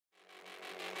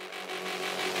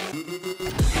Okay,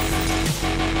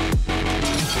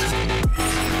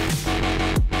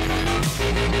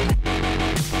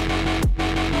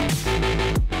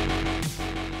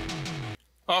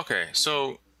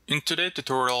 so in today's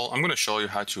tutorial, I'm going to show you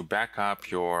how to back up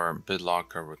your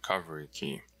BitLocker recovery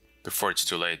key before it's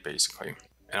too late, basically.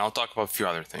 And I'll talk about a few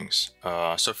other things.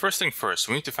 So first thing first,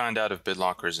 we need to find out if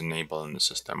BitLocker is enabled in the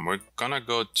system. We're going to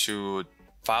go to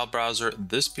File Browser,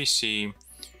 this PC,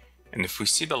 and if we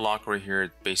see the lock right here,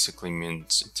 it basically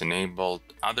means it's enabled.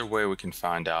 Other way we can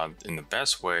find out in the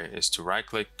best way is to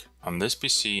right-click on this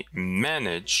PC,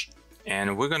 Manage,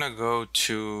 and we're going to go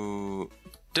to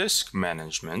Disk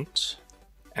Management,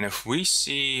 and if we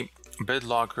see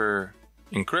BitLocker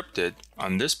encrypted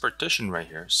on this partition right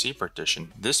here, C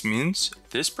partition, this means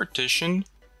this partition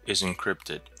is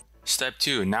encrypted. Step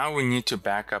 2, now we need to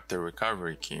back up the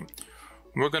recovery key.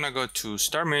 We're gonna go to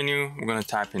Start menu, we're gonna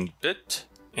type in Bit,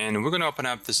 and we're gonna open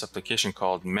up this application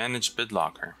called Manage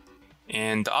BitLocker.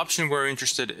 And the option we're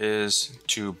interested is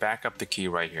to back up the key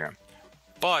right here.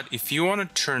 But if you want to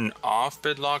turn off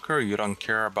BitLocker, you don't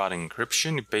care about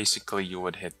encryption, basically you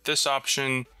would hit this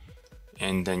option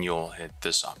and then you'll hit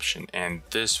this option. And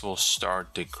this will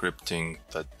start decrypting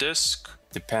the disk,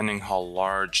 depending how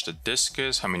large the disk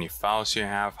is, how many files you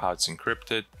have, how it's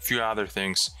encrypted, a few other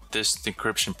things. This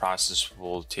decryption process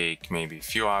will take maybe a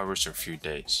few hours or a few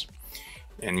days.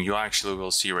 And you actually will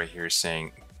see right here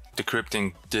saying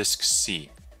decrypting disk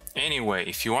C. Anyway,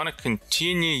 if you want to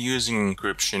continue using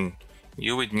encryption,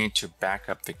 you would need to back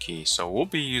up the key. So we'll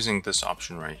be using this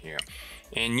option right here.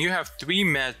 And you have 3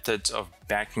 methods of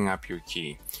backing up your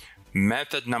key.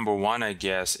 Method number 1, I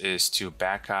guess, is to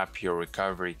back up your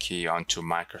recovery key onto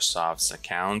Microsoft's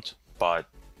account, but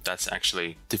that's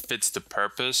actually defeats the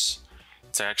purpose.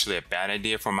 It's actually a bad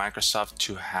idea for Microsoft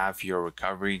to have your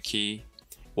recovery key.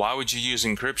 Why would you use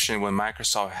encryption when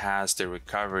Microsoft has the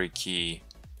recovery key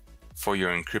for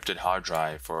your encrypted hard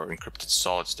drive or encrypted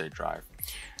solid state drive?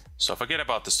 So forget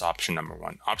about this option number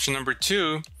 1. Option number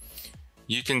 2,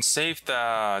 you can save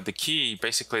the key,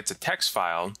 basically it's a text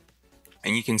file,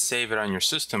 and you can save it on your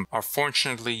system.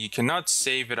 Unfortunately, you cannot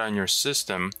save it on your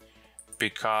system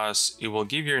because it will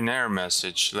give you an error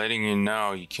message letting you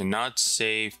know you cannot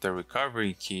save the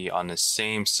recovery key on the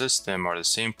same system or the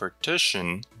same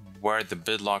partition where the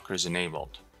BitLocker is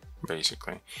enabled,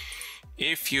 basically.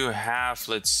 If you have,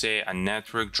 let's say, a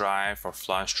network drive or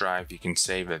flash drive, you can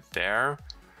save it there.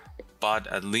 But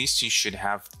at least you should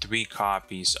have 3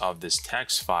 copies of this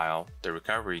text file, the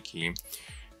recovery key,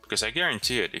 because I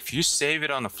guarantee it, if you save it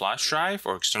on a flash drive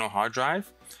or external hard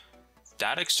drive,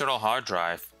 that external hard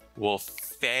drive will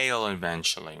fail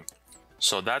eventually.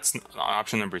 So that's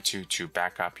option number 2 to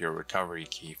back up your recovery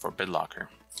key for BitLocker.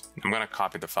 I'm going to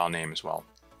copy the file name as well.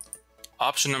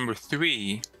 Option number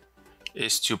 3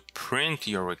 is to print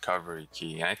your recovery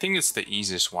key. And I think it's the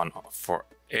easiest one for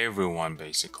everyone,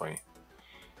 basically.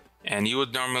 And you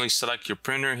would normally select your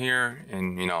printer here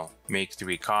and, make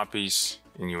 3 copies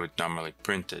and you would normally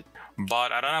print it.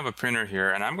 But I don't have a printer here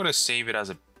and I'm going to save it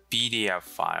as a PDF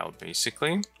file,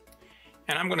 basically.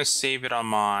 And I'm going to save it on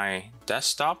my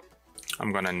desktop.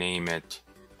 I'm going to name it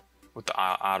with the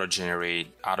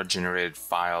auto-generated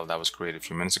file that was created a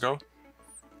few minutes ago.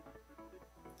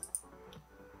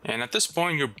 And at this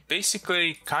point, you're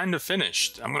basically kind of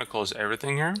finished. I'm going to close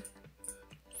everything here.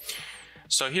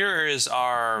 So here is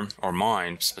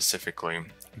mine specifically,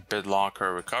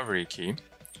 BitLocker recovery key.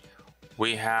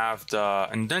 We have the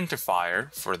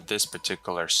identifier for this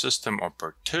particular system or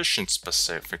partition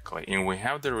specifically, and we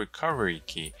have the recovery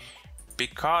key.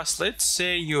 Because let's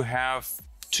say you have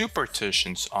 2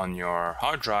 partitions on your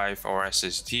hard drive or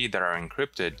SSD that are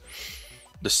encrypted,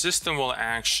 the system will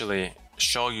actually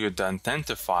show you the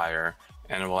identifier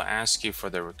and it will ask you for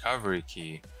the recovery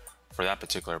key for that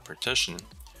particular partition,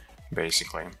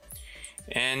 basically.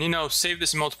 And save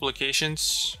this in multiple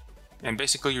locations and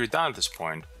basically you're done at this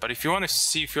point. But if you want to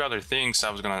see a few other things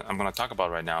I'm gonna talk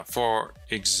about right now. For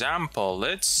example,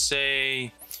 let's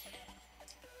say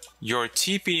your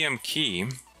TPM key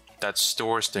that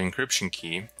stores the encryption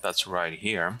key, that's right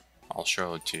here. I'll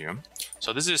show it to you.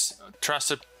 So this is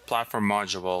Trusted Platform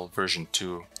Module version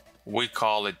 2. We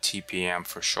call it TPM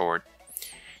for short.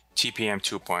 TPM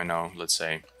 2.0, let's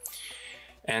say.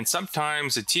 And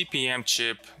sometimes the TPM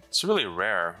chip, it's really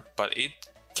rare, but it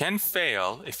can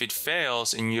fail. If it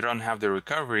fails and you don't have the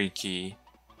recovery key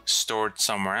stored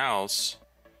somewhere else,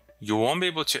 you won't be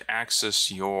able to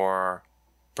access your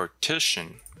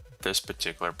partition, this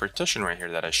particular partition right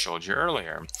here that I showed you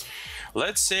earlier.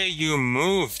 Let's say you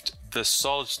moved the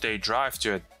solid state drive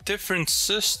to a different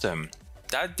system.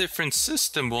 That different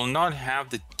system will not have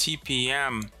the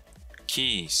TPM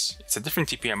keys. It's a different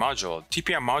TPM module.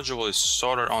 TPM module is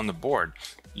soldered on the board.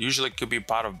 Usually it could be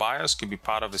part of BIOS, could be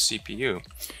part of the CPU,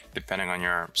 depending on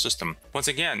your system. Once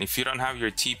again, if you don't have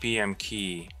your TPM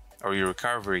key or your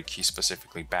recovery key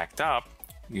specifically backed up,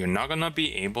 you're not gonna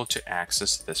be able to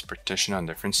access this partition on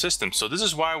different systems. So this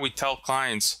is why we tell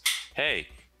clients, hey,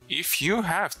 if you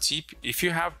have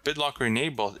BitLocker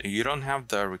enabled and you don't have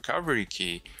the recovery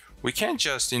key, we can't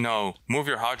just, move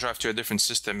your hard drive to a different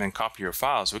system and copy your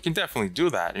files. We can definitely do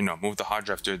that, move the hard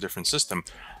drive to a different system.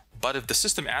 But if the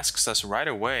system asks us right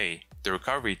away, the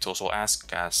recovery tools will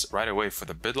ask us right away for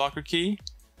the BitLocker key,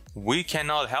 we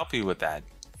cannot help you with that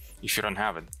if you don't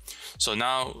have it. So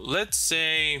now let's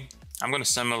say I'm going to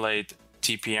simulate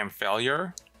TPM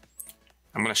failure.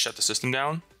 I'm going to shut the system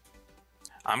down.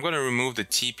 I'm going to remove the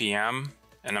TPM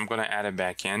and I'm going to add it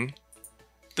back in.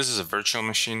 This is a virtual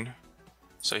machine.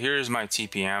 So here's my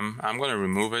TPM. I'm going to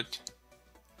remove it.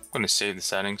 I'm going to save the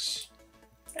settings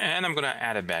and I'm going to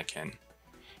add it back in.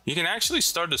 You can actually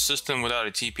start the system without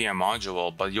a TPM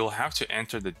module, but you'll have to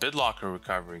enter the BitLocker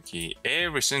recovery key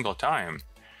every single time.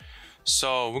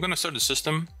 So we're going to start the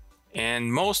system,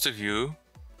 and most of you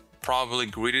probably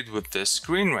greeted with this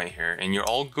screen right here, and you're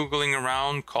all Googling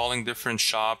around, calling different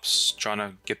shops, trying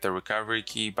to get the recovery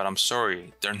key, but I'm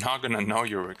sorry, they're not gonna know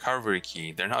your recovery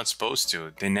key. They're not supposed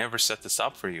to. They never set this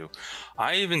up for you.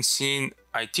 I even seen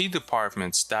IT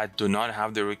departments that do not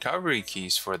have the recovery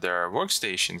keys for their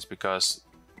workstations because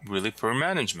really poor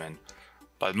management.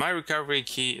 But my recovery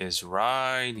key is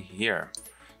right here.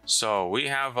 So we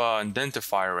have an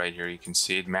identifier right here. You can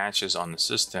see it matches on the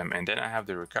system, and then I have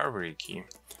the recovery key.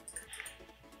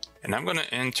 And I'm going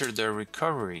to enter the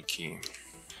recovery key.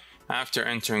 After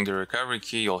entering the recovery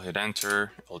key, you'll hit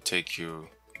enter. It'll take you,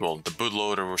 well, the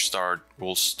bootloader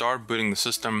will start booting the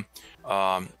system.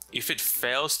 If it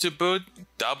fails to boot,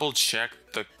 double check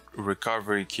the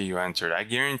recovery key you entered. I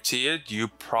guarantee it, you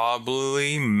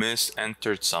probably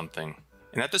misentered something.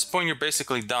 And at this point, you're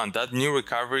basically done. That new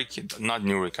recovery key, not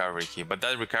new recovery key, but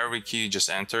that recovery key you just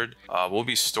entered will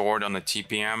be stored on the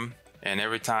TPM. And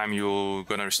every time you're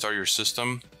gonna restart your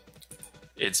system,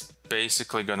 it's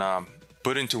basically gonna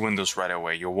boot into Windows right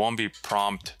away. You won't be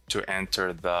prompted to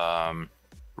enter the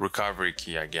recovery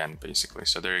key again, basically.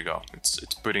 So there you go. It's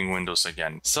booting Windows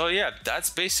again. So yeah, that's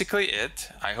basically it.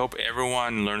 I hope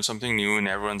everyone learned something new and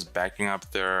everyone's backing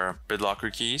up their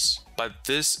BitLocker keys. But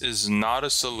this is not a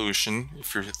solution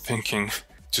if you're thinking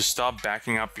to stop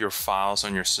backing up your files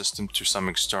on your system to some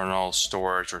external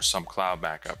storage or some cloud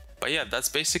backup. But yeah, that's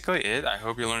basically it. I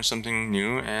hope you learned something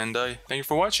new, and thank you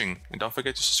for watching. And don't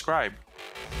forget to subscribe.